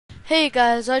Hey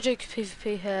guys,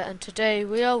 PvP here, and today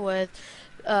we are with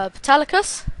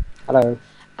Betallicus Hello.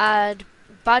 and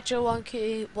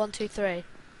BadgerMonkey123.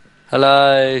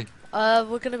 Hello.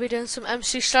 We're gonna be doing some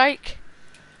McStrike,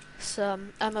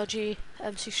 some MLG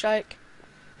McStrike.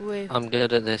 I'm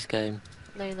good at this game.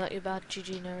 No, you're not. You're bad.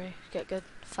 GG, Nuri. Get good,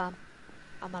 fam.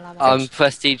 I'm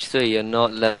Prestige 3, you're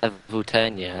not level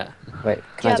 10 yet. Wait,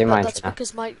 can I do mine that's now?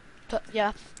 because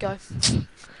yeah, go.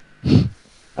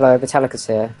 Hello, Betallicus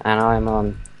here, and I'm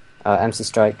on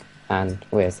McStrike and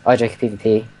with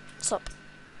PvP What's up?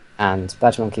 and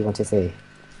BadgerMonkey123.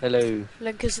 Hello.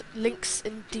 Links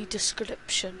in the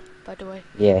description, by the way.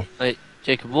 Yeah. Wait,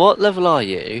 Jacob, what level are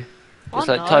you? Just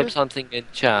I like know. type something in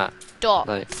chat.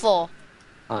 Dot 4.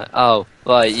 Oh,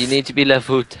 right, you need to be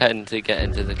level 10 to get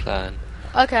into the clan.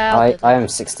 Okay, I am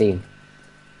 16.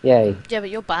 Yay. Yeah, but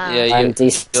you're bad. Yeah, I'm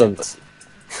decent.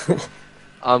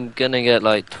 I'm gonna get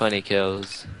like 20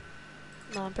 kills.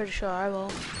 No, I'm pretty sure I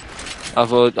will.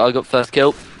 I got first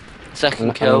kill, second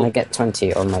I'm kill. gonna get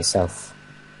 20 on myself.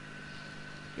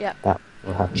 Yeah. That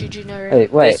will happen. GG, Nuri. Hey,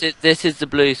 wait. This is the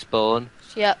blue spawn.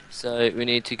 Yep. So we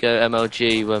need to go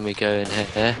MLG when we go in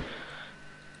here.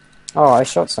 Oh, I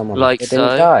shot someone. Like they didn't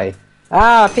so. die.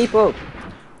 Ah, people!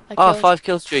 Oh, 5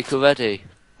 kill streak already.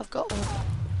 I've got one.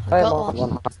 I I've am got on one.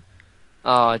 one.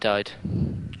 Oh, I died.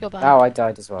 You're bad. Oh, I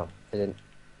died as well. I didn't.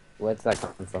 Where did that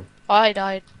come from? I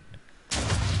died.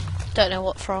 Don't know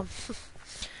what from.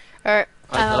 Alright,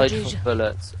 I died from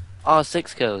bullets. Oh,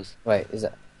 6 kills. Wait, is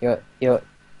it you're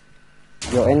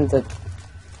in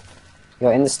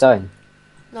the stone?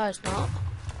 No, it's not.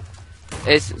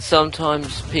 It's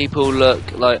sometimes people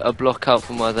look like a block out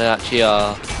from where they actually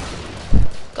are.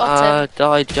 Got him.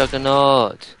 Died,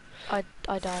 Juggernaut. I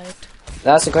died.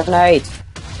 That's a grenade.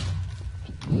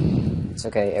 It's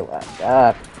okay.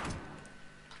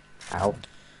 Ow.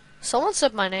 Someone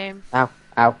said my name. Ow.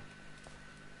 Ow.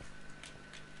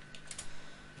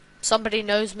 Somebody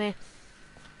knows me.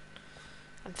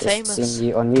 I'm Just famous. seen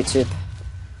you on YouTube.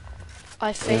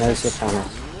 I'm Who knows your famous. channel?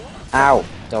 Ow.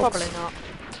 Dogs. Probably not.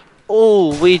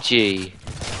 Oh, Ouija.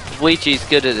 Ouija's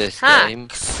good at this game.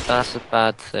 Hacks. That's a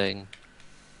bad thing.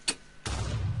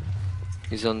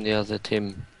 He's on the other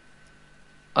team.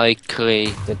 I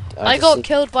agree. I got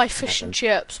killed by fish and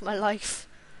chips. My life.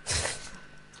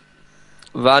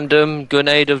 Random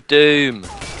grenade of doom.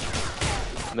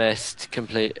 Missed.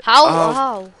 Complete. How?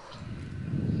 Oh.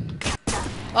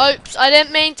 How? Oops! I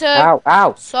didn't mean to. Ow.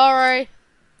 Ow. Sorry.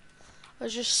 I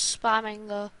was just spamming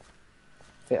the.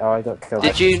 Oh, I got killed.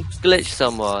 Did you glitch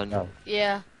someone? No.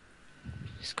 Yeah.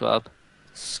 Scrub.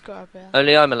 Scrub, yeah.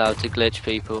 Only I'm allowed to glitch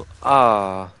people.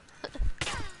 Ah.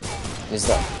 Is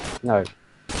that no?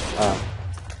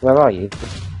 Where are you?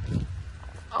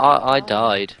 I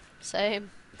died. Same.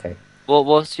 Okay.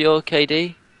 What's your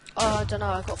KD? I don't know.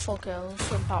 I got 4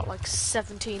 kills and about like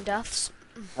 17 deaths.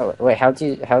 Oh wait. How do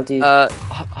you?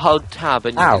 Hold tab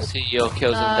and you Ow. can see your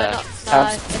kills and No, deaths. no,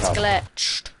 Tab's it's not.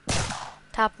 glitched.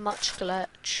 Tab much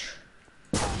glitch.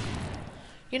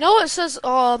 You know it says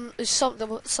is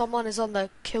someone is on the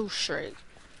kill streak.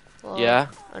 Well, Yeah.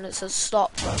 And it says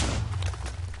stop them.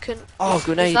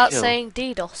 Grenade Is that kill. saying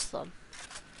DDoS them?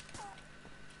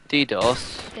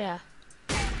 DDoS? Yeah.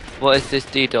 What is this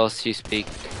DDoS you speak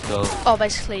of? Oh,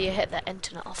 basically you hit the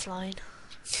internet offline.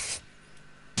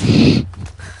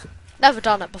 Never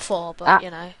done it before, but you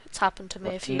know, it's happened to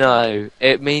me a few times. No,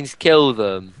 it means kill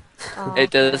them. Oh, It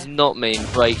does okay. not mean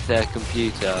break their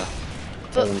computer.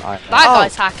 But I- that Oh.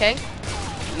 guy's hacking.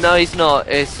 No, he's not.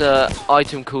 It's an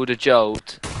item called a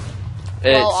jolt.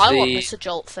 Well, I want the this a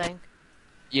jolt thing.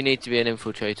 you need to be an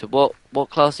infiltrator. What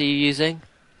class are you using?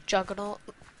 Juggernaut.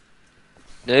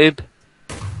 Noob.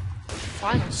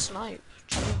 Final snipe.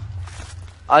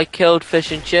 I killed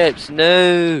fish and chips.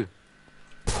 No.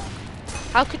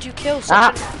 How could you kill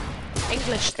such an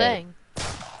English thing?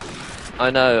 I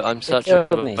know. I'm such a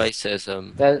killed me.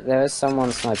 racism. There is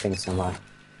someone sniping somewhere.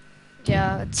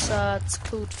 Yeah, it's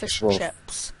called fish and Wolf.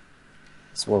 chips.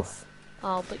 It's Wolf.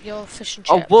 Oh, but you're fish and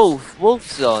Oh, chips. Wolf.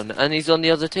 Wolf's on, and he's on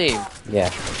the other team. Yeah.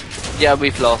 Yeah,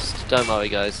 we've lost. Don't worry,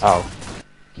 guys. Oh.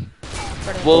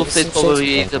 Brilliant. Wolf Some is probably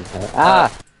shit's the going on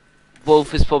here.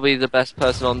 Wolf is probably the best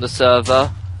person on the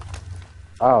server.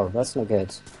 Oh, that's not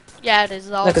good. Yeah, it is.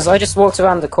 No, because I just walked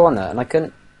around the corner and I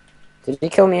couldn't. Did he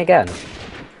kill me again?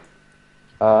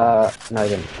 No, he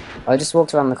didn't. I just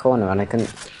walked around the corner and I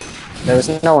couldn't. There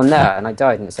was no one there, and I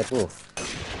died, and it said Wolf.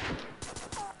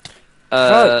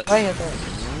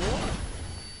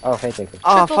 Oh, hey Jacob.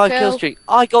 Ah, Triple 5 kill kill. streak.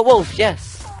 I got Wolf.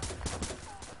 Yes.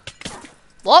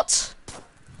 What?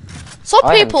 Some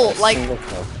I haven't people got a like. single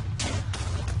kill.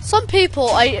 Some people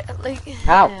I like.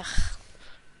 Ow. Ugh.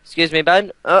 Excuse me,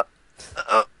 Ben.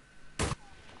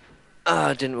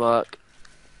 Ah, didn't work.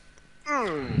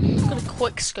 I'm gonna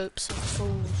quick scope some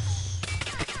fools.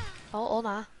 Oh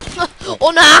nah.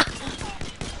 Oh nah!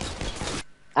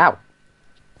 Ow.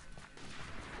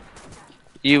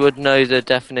 You would know the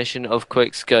definition of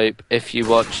quick scope if you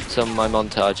watched some of my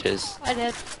montages. I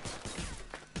did.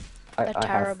 They're I have.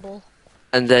 terrible.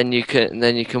 And then you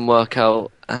can work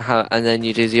out how, and then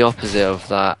you do the opposite of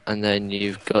that, and then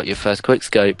you've got your first quick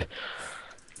scope.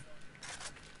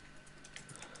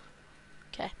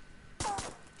 Okay.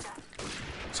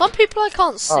 Some people I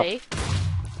can't see.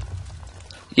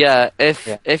 Yeah,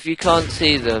 Yeah. if you can't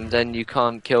see them, then you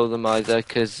can't kill them either,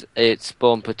 because it's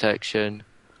spawn protection.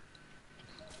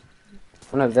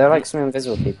 Oh no, there are like some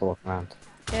invisible people walking around.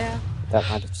 Yeah. That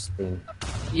might have just been.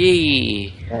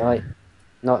 Yee! They're like.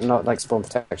 Not like spawn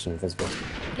protection invisible.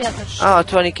 Yeah, that's Ah,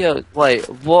 20 kills. Wait,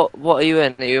 what are you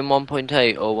in? Are you in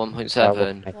 1.8 or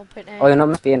 1.7? 1.8. Oh, you're not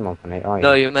meant to be in 1.8, are you?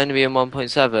 No, you're meant to be in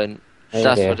 1.7. Oh,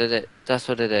 That's dear. what it is. That's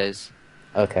what it is.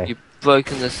 Okay. You've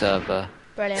broken the server.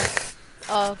 Brilliant.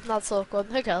 Oh, that's awkward.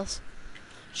 Who cares?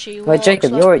 She Wait, walks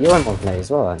Jacob, like- you're in 1.8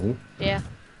 as well, aren't you? Yeah.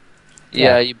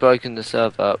 Yeah, Yeah. you've broken the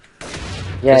server up.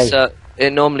 Yeah.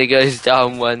 It normally goes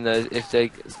down when if there's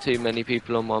too many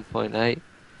people on 1.8.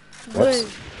 Whoops. Woo.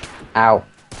 Ow.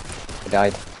 I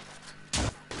died.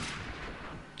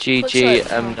 GG Quick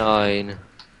scope. M9.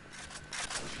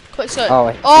 Quick scope.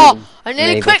 Oh, Oh, I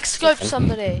nearly maybe. quick scoped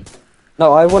somebody.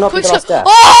 No, I will not Quick be the last scope. death.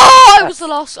 Oh, I was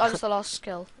the last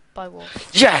kill by wolf.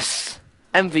 Yes!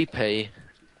 MVP.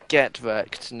 Get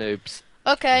wrecked, noobs.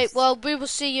 Okay, well we will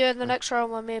see you in the next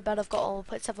round when me and Ben have got all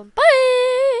 1.7.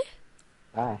 Bye.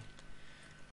 Bye.